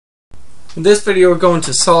In this video we're going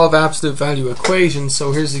to solve absolute value equations.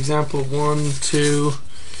 So here's example 1, 2,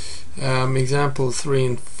 example 3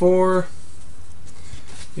 and 4,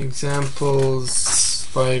 examples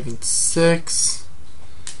 5 and 6,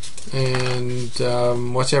 and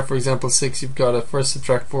watch out for example 6. You've got to first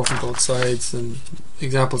subtract 4 from both sides, and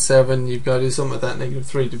example 7 you've got to do something with that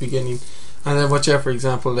 -3 at the beginning, and then watch out for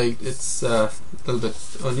example 8. It's a little bit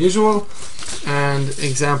unusual, and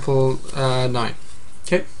example 9.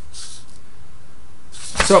 Okay,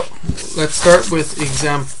 so let's start with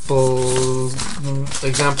examples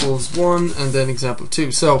 1 and then example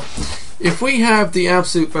 2. So if we have the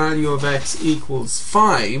absolute value of x equals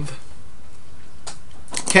 5,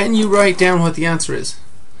 can you write down what the answer is?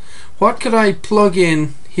 What could I plug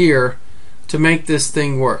in here to make this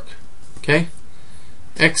thing work? Okay,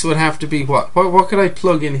 x would have to be what? What could I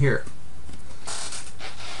plug in here?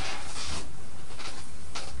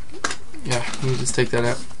 Yeah, let me just take that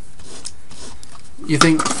out. You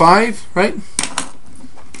think 5, right?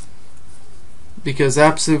 Because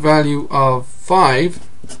absolute value of 5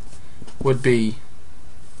 would be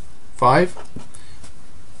 5.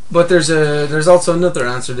 But there's also another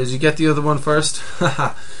answer. Did you get the other one first?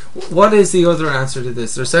 What is the other answer to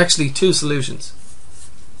this? There's actually two solutions.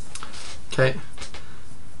 Okay.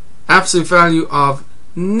 Absolute value of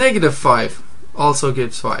 -5 also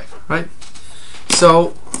gives 5, right?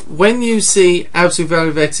 So when you see absolute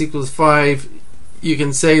value of x equals 5, you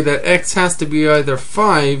can say that x has to be either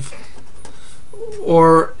 5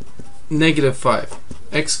 or -5.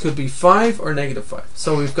 X could be 5 or -5.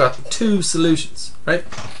 So we've got two solutions, right?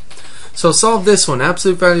 So solve this one.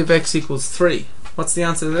 Absolute value of x equals 3. What's the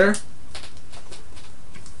answer there?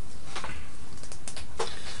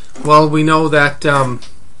 Well, we know that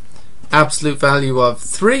absolute value of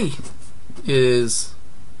 3 is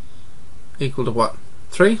equal to what?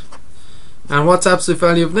 3. And what's absolute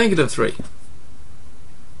value of -3?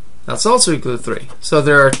 That's also equal to 3. So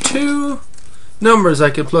there are two numbers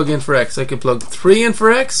I could plug in for x. I could plug 3 in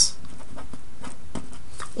for x,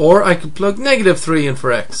 or I could plug -3 in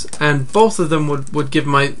for x, and both of them would give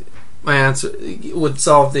my answer, would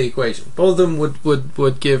solve the equation. Both of them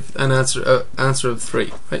would give an answer of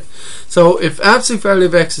 3, right? So if absolute value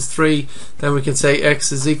of x is 3, then we can say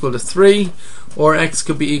x is equal to 3, or x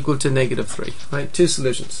could be equal to -3, right? Two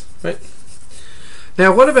solutions, right?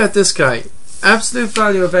 Now what about this guy? Absolute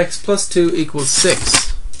value of x plus 2 equals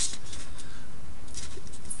 6.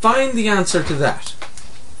 Find the answer to that.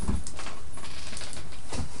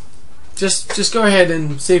 Just go ahead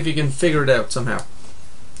and see if you can figure it out somehow.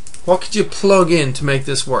 What could you plug in to make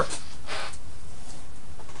this work?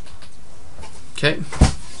 Okay.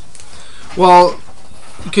 Well,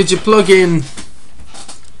 could you plug in,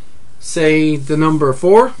 say, the number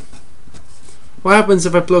 4? What happens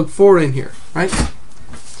if I plug 4 in here, right?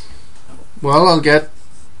 Well, I'll get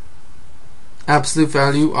absolute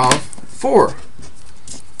value of 4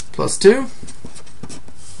 plus 2,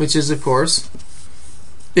 which is of course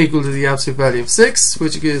equal to the absolute value of 6,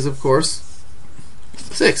 which is of course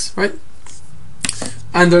 6, right?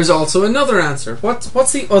 And there's also another answer.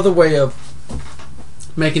 What's the other way of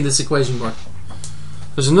making this equation work?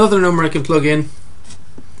 There's another number I can plug in.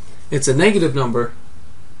 It's a negative number,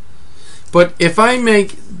 but if I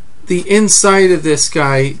make the inside of this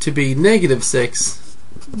guy to be -6,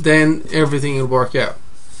 then everything will work out.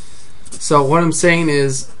 So what I'm saying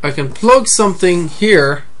is I can plug something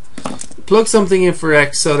here, plug something in for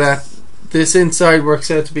x, so that this inside works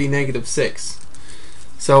out to be -6.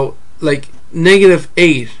 So like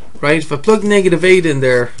 -8, right? If I plug -8 in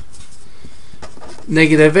there,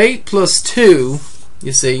 -8 plus 2,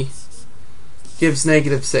 you see, gives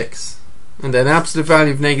 -6, and then absolute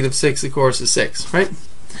value of -6 of course is 6, right?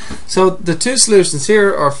 So the two solutions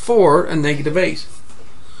here are 4 and -8.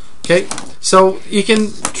 Okay, so you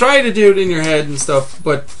can try to do it in your head and stuff,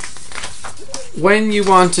 but when you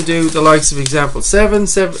want to do the likes of example 7,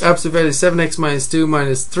 absolute value 7x minus 2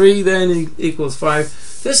 minus 3 then equals 5,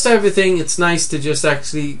 this type of thing, it's nice to just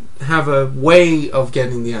actually have a way of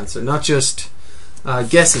getting the answer, not just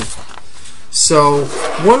guessing. So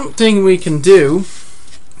one thing we can do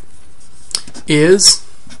is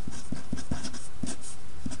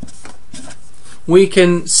we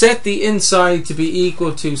can set the inside to be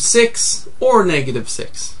equal to 6 or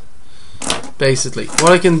 -6. Basically,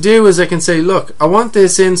 what I can do is I can say, look, I want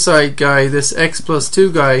this inside guy, this x plus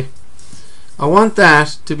 2 guy, I want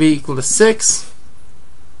that to be equal to 6,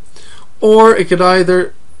 or it could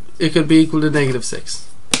be equal to -6,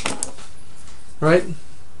 right?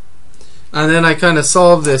 And then I kind of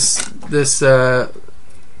solve this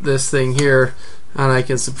thing here, and I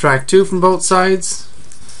can subtract 2 from both sides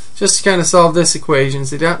just to kind of solve this equation.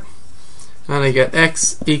 See that? and I get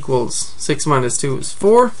x equals 6 minus 2 is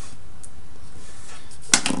 4.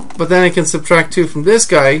 But then I can subtract 2 from this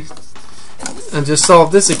guy and just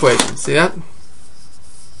solve this equation. See that?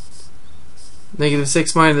 Negative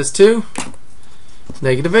 6 minus 2,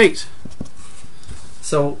 negative 8.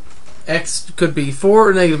 So x could be 4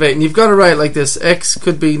 or negative 8. And you've got to write it like this. X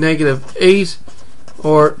could be negative 8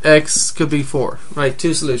 or x could be 4. Right?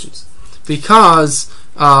 Two solutions. Because,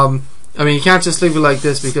 I mean, you can't just leave it like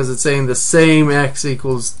this because it's saying the same x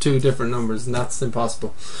equals two different numbers, and that's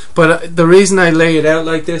impossible. But the reason I lay it out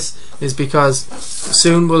like this is because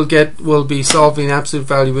soon we'll be solving absolute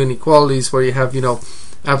value inequalities where you have, you know,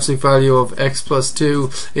 absolute value of x plus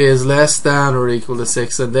 2 is less than or equal to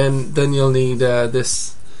 6, and then you'll need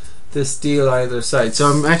this deal either side. So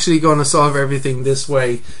I'm actually going to solve everything this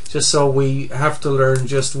way, just so we have to learn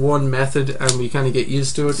just one method and we kind of get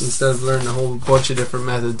used to it instead of learning a whole bunch of different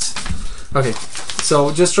methods. Okay,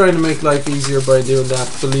 so just trying to make life easier by doing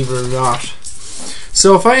that, believe it or not.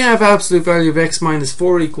 So if I have absolute value of x minus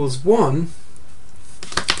 4 equals 1,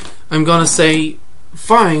 I'm going to say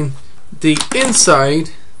find the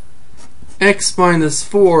inside x minus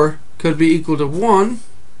 4 could be equal to 1,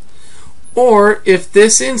 or if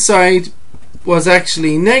this inside was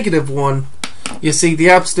actually negative 1, you see the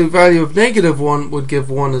absolute value of negative 1 would give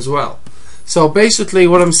 1 as well. So basically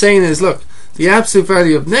what I'm saying is, look, the absolute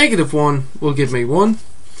value of negative 1 will give me 1,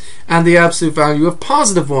 and the absolute value of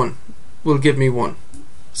positive 1 will give me 1.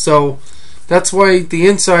 So that's why the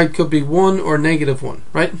inside could be 1 or negative 1,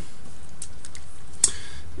 right?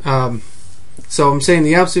 So I'm saying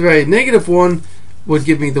the absolute value of negative 1 would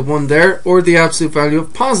give me the 1 there, or the absolute value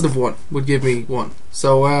of positive 1 would give me 1.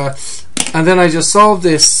 So and then I just solve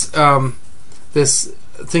this this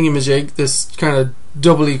thingamajig, this kind of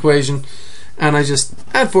double equation, and I just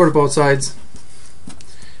add 4 to both sides,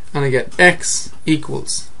 and I get x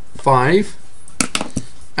equals 5.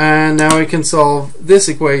 And now I can solve this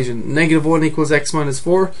equation. Negative 1 equals x minus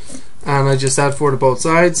 4, and I just add 4 to both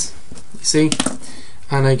sides, you see,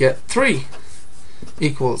 and I get 3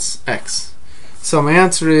 equals x. So my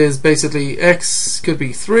answer is basically x could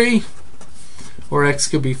be 3 or x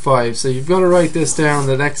could be 5. So you've got to write this down,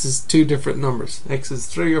 that x is two different numbers. X is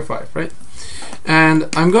 3 or 5, right? And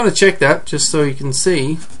I'm going to check that just so you can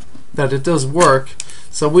see that it does work.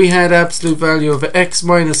 So we had absolute value of x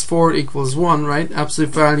minus 4 equals 1, right? Absolute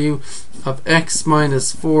value of x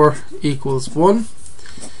minus 4 equals 1.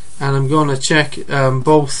 And I'm going to check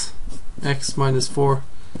both x minus 4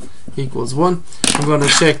 equals 1. I'm going to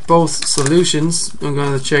check both solutions. I'm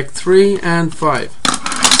going to check 3 and 5.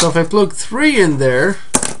 So if I plug 3 in there,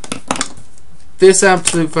 this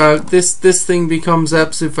absolute value, this thing becomes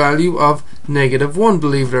absolute value of negative 1,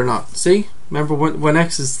 believe it or not. See? Remember, when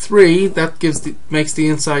x is 3, that makes the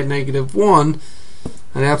inside negative 1,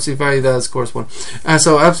 and the absolute value of that is of course 1.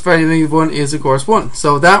 So absolute value of negative 1 is of course 1.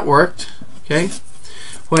 So that worked. Okay.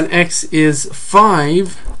 When x is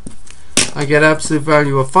 5, I get absolute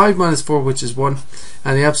value of 5 minus 4, which is 1,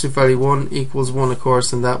 and the absolute value 1 equals 1, of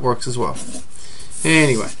course, and that works as well.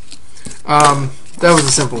 Anyway, that was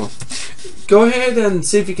a simple one. Go ahead and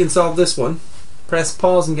see if you can solve this one. Press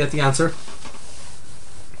pause and get the answer.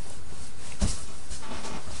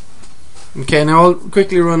 Okay, now I'll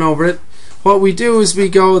quickly run over it. What we do is we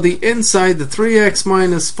go the inside, the 3x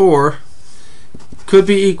minus 4 could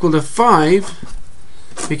be equal to 5,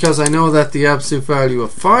 because I know that the absolute value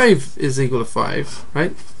of 5 is equal to 5,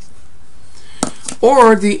 right?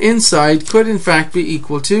 Or the inside could in fact be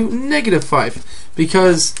equal to negative 5,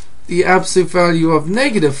 because the absolute value of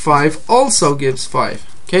negative 5 also gives 5.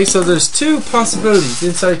 Okay, so there's two possibilities. The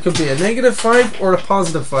inside could be a negative 5 or a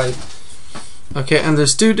positive 5. Okay, and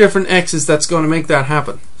there's two different x's that's going to make that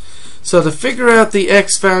happen. So to figure out the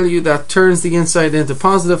x value that turns the inside into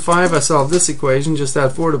positive 5, I solve this equation, just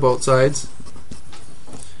add 4 to both sides,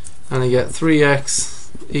 and I get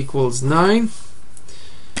 3x equals 9.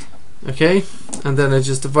 Okay, and then I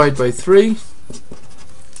just divide by 3,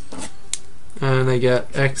 and I get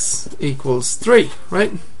x equals 3,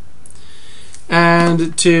 right?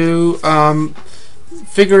 And to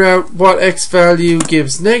figure out what x value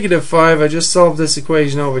gives negative 5, I just solve this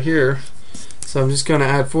equation over here. So I'm just going to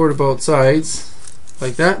add 4 to both sides,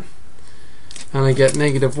 like that, and I get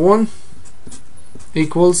negative 1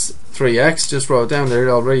 equals 3x. Just wrote it down there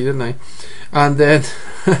already, didn't I? And then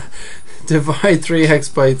divide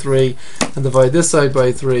 3x by 3 and divide this side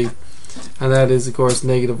by 3, and that is of course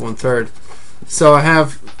negative 1/3. So I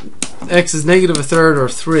have x is negative 1/3 or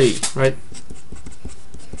 3, right?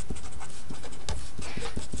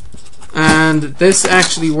 And this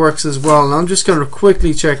actually works as well, and I'm just going to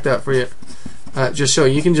quickly check that for you. just show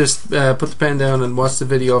you can just put the pen down and watch the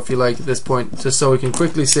video if you like at this point, just so we can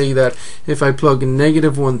quickly see that if I plug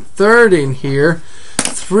negative 1/3 in here,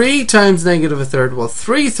 3 times negative 1/3, well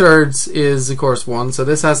 3/3 is of course 1, so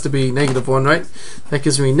this has to be negative 1, right? That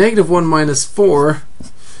gives me negative 1 minus 4,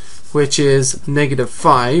 which is negative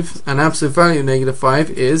 5, and absolute value of negative 5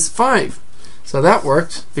 is 5. So that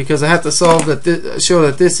worked because I had to solve that, show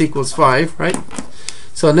that this equals 5, right?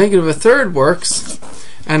 So negative 1/3 works,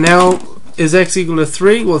 and now is x equal to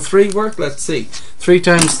 3? Will 3 work? Let's see. 3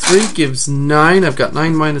 times 3 gives 9. I've got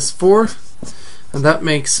 9 minus 4, and that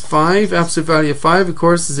makes 5. Absolute value of 5, of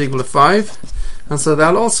course, is equal to 5, and so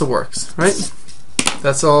that also works, right?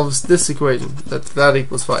 That solves this equation. That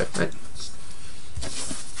equals 5, right?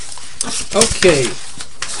 Okay.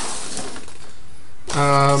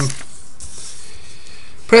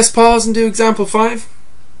 Press pause and do example 5.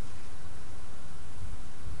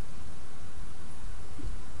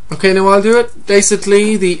 Okay, now I'll do it.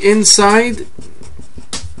 Basically, the inside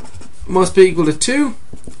must be equal to 2,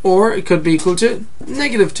 or it could be equal to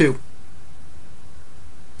negative 2.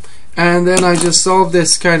 And then I just solve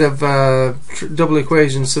this kind of double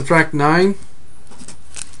equation. Subtract 9,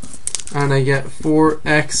 and I get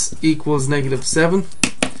 4x equals negative 7.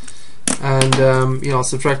 And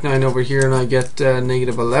subtract 9 over here, and I get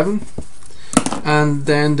negative 11. And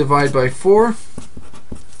then divide by 4.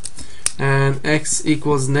 And x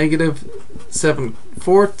equals negative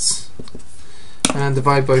 7/4, and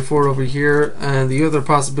divide by 4 over here, and the other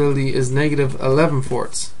possibility is negative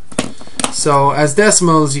 11/4. So as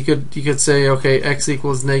decimals, you could say, okay, x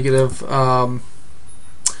equals negative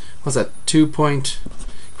what's that?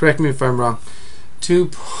 Correct me if I'm wrong.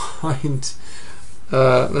 2. Let's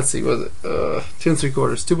see, was it 2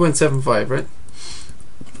 3/4? 2.75, right?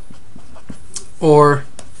 Or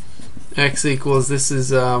x equals, this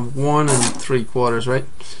is 1 3/4, right?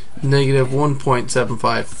 Negative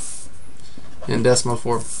 1.75 in decimal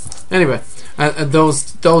form. Anyway,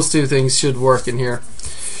 those two things should work in here,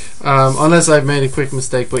 unless I've made a quick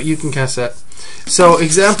mistake, but you can catch that. So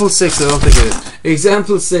example 6, I don't think it is.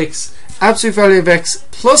 Example 6, absolute value of x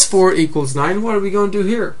plus 4 equals 9. What are we going to do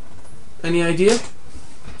here? Any idea?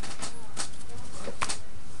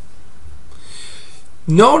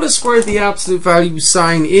 Notice where the absolute value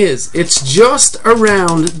sign is. It's just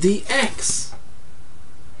around the x.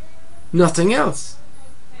 Nothing else.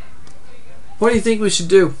 What do you think we should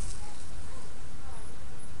do?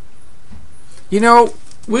 You know,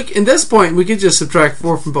 in this point we could just subtract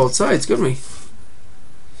 4 from both sides, couldn't we?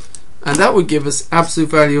 And that would give us absolute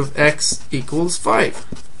value of x equals 5.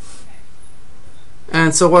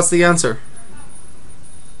 And so what's the answer?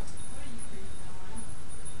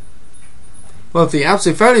 Well, if the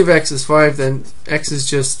absolute value of x is 5, then x is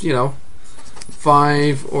just,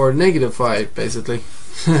 5 or negative 5, basically.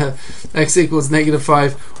 X equals negative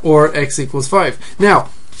 5 or x equals 5. Now,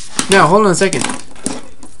 hold on a second.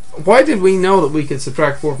 Why did we know that we could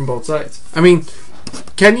subtract 4 from both sides? I mean,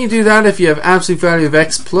 can you do that if you have absolute value of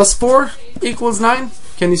x plus 4 equals 9?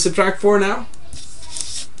 Can you subtract 4 now?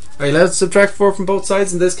 Are you allowed to subtract 4 from both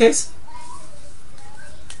sides in this case?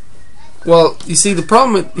 Well, you see, the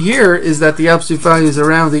problem here is that the absolute value is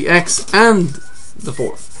around the x and the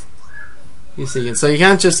 4. You see, and so you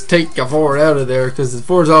can't just take a 4 out of there because the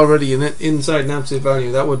 4 is already inside an absolute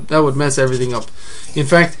value. That would mess everything up. In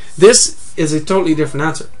fact, this is a totally different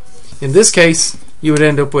answer. In this case, you would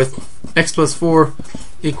end up with x plus 4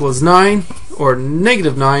 equals 9 or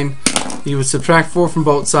negative 9. You would subtract 4 from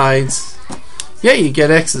both sides. Yeah, you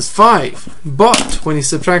get x is 5. But when you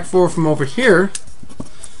subtract 4 from over here,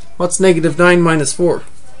 what's negative 9 minus 4?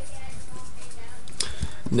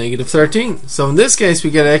 Negative 13. So in this case, we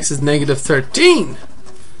get x is negative 13,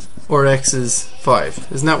 or x is 5.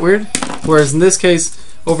 Isn't that weird? Whereas in this case,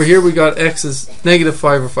 over here, we got x is negative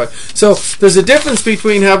 5 or 5. So there's a difference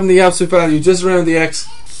between having the absolute value just around the x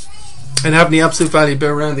and having the absolute value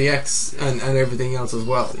around the x and everything else as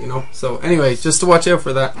well. So anyway, just to watch out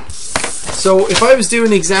for that. So if I was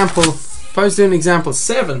doing example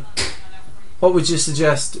 7, what would you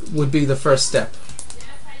suggest would be the first step?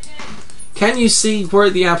 Can you see where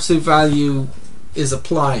the absolute value is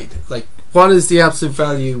applied? Like, what is the absolute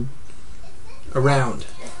value around?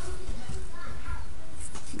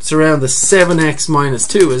 It's around the 7x minus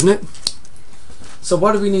 2, isn't it? So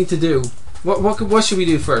what do we need to do? What should we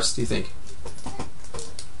do first, do you think?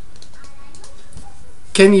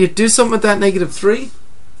 Can you do something with that negative 3?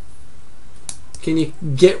 Can you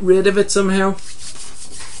get rid of it somehow?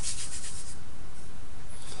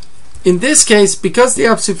 In this case, because the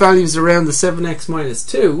absolute value is around the 7x minus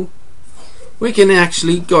 2, we can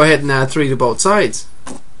actually go ahead and add 3 to both sides.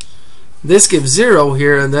 This gives 0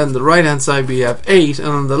 here, and then the right hand side we have 8, and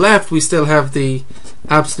on the left we still have the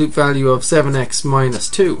absolute value of 7x minus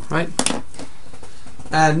 2, right?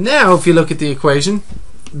 And now if you look at the equation,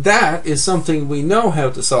 that is something we know how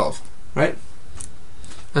to solve, right?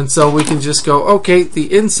 And so we can just go, okay,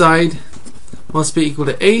 the inside must be equal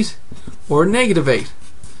to 8 or negative 8,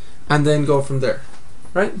 and then go from there,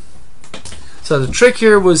 right? So the trick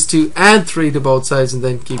here was to add 3 to both sides and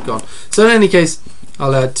then keep going. So in any case,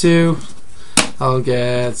 I'll add 2, I'll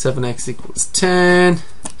get 7x equals 10,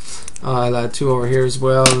 I'll add 2 over here as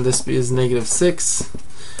well, and this is negative 6.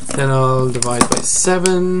 Then I'll divide by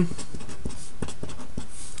 7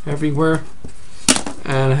 everywhere,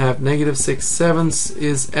 and I have negative 6 sevenths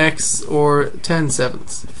is x, or 10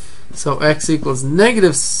 sevenths. So x equals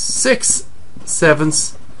negative 6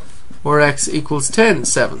 sevenths, or x equals 10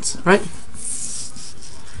 sevenths, right?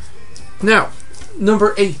 Now,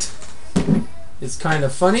 number 8 is kind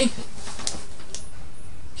of funny.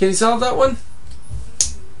 Can you solve that one?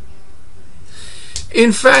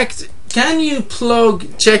 In fact, can you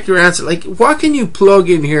check your answer? Like, what can you plug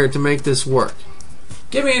in here to make this work?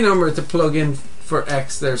 Give me a number to plug in for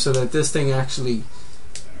x there so that this thing actually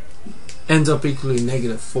ends up equaling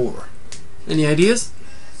negative 4. Any ideas?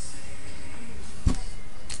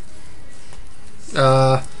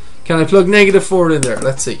 Can I plug negative 4 in there?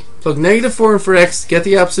 Let's see. Plug negative 4 in for x, get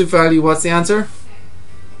the absolute value. What's the answer?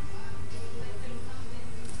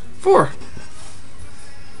 4.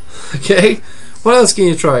 Okay. What else can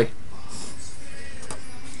you try?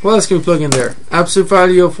 What else can we plug in there? Absolute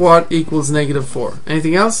value of what equals negative 4?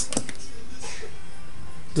 Anything else?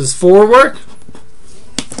 Does 4 work?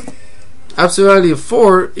 Absolute value of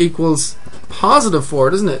 4 equals positive 4,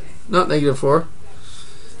 doesn't it? Not negative 4.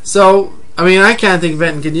 So, I mean, I can't think of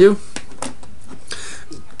anything, can you?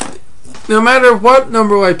 No matter what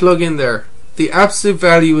number I plug in there, the absolute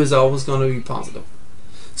value is always going to be positive.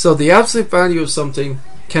 So the absolute value of something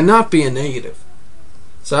cannot be a negative.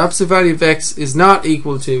 So absolute value of x is not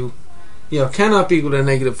equal to, cannot be equal to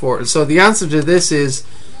negative 4. So the answer to this is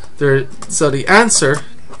there. So the answer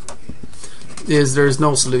is there is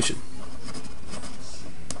no solution.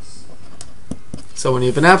 So when you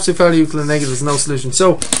have an absolute value equal to negative, there's no solution.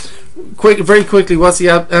 So very quickly, what's the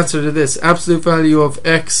answer to this? Absolute value of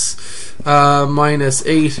x minus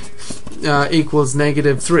 8 equals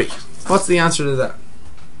negative 3. What's the answer to that?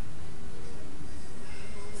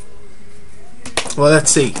 Well,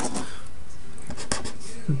 let's see.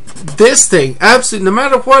 This thing, absolute, no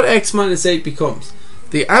matter what x minus 8 becomes,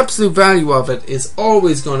 the absolute value of it is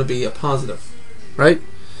always going to be a positive, right?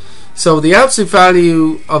 So the absolute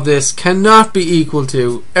value of this cannot be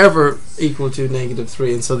ever equal to negative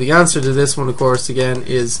 3, and so the answer to this one, of course, again,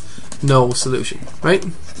 is no solution, right?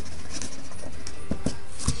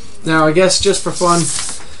 Now, I guess just for fun,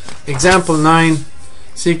 example 9,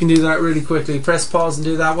 so you can do that really quickly. Press pause and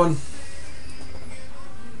do that one.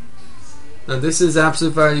 And this is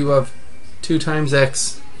absolute value of 2 times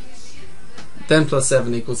x, then plus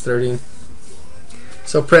 7 equals 13.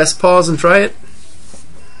 So press pause and try it.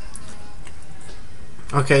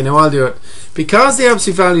 Okay, now I'll do it. Because the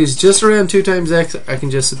absolute value is just around 2 times x, I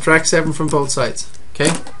can just subtract 7 from both sides.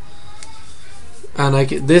 Okay? And I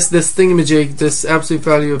get this thingamajig, this absolute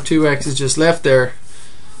value of 2x is just left there,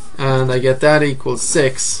 and I get that equals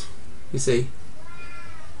 6, you see.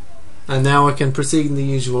 And now I can proceed in the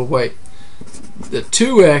usual way. The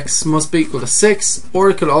 2x must be equal to 6, or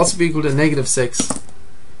it could also be equal to negative 6.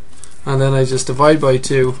 And then I just divide by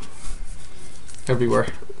 2 everywhere.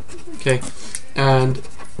 Okay, and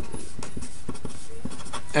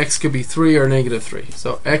x could be 3 or negative 3.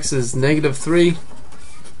 So x is negative 3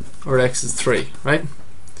 or x is 3, right?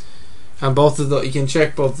 And both of those, you can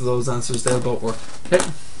check both of those answers, they'll both work. Okay.